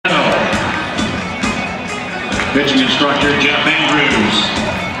pitching instructor Jeff Andrews.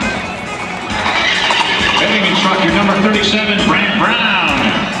 Hitting instructor number 37, Brant Brown.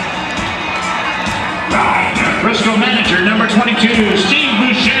 Frisco manager number 22, Steve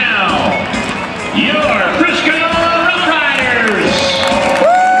Bouchel. Your Frisco Roughriders.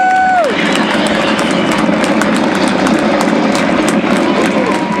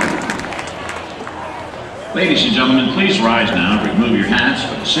 Ladies and gentlemen, please rise now and remove your hats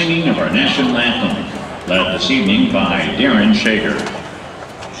for the singing of our national anthem, led this evening by Darren Schager.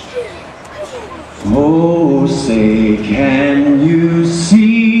 Oh, say, can you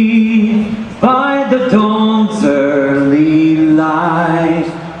see by the dawn's early light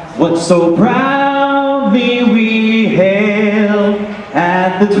what so proudly we hailed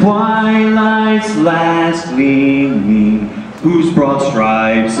at the twilight's last gleaming, whose broad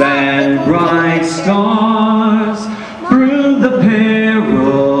stripes and bright stars through the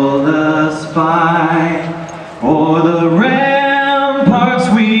perilous fight o'er the ramparts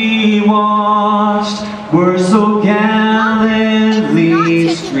we watched were so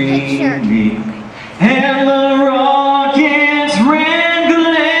gallantly streaming, and the rockets ran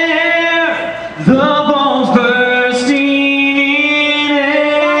glare, the bombs bursting in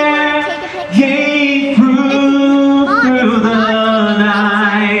air, gave proof through the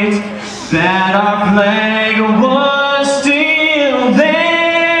night that our flag was still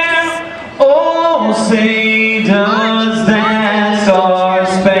there. Oh, say does that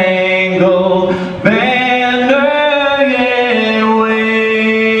star-spangled banner yet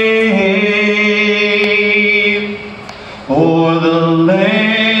wave o'er the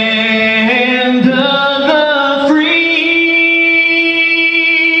land of the free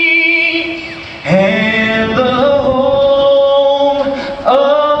and the home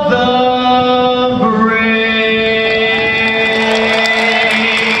of the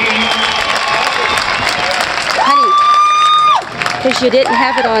Because you didn't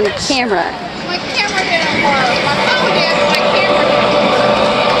have it on camera. My camera didn't work. My phone did.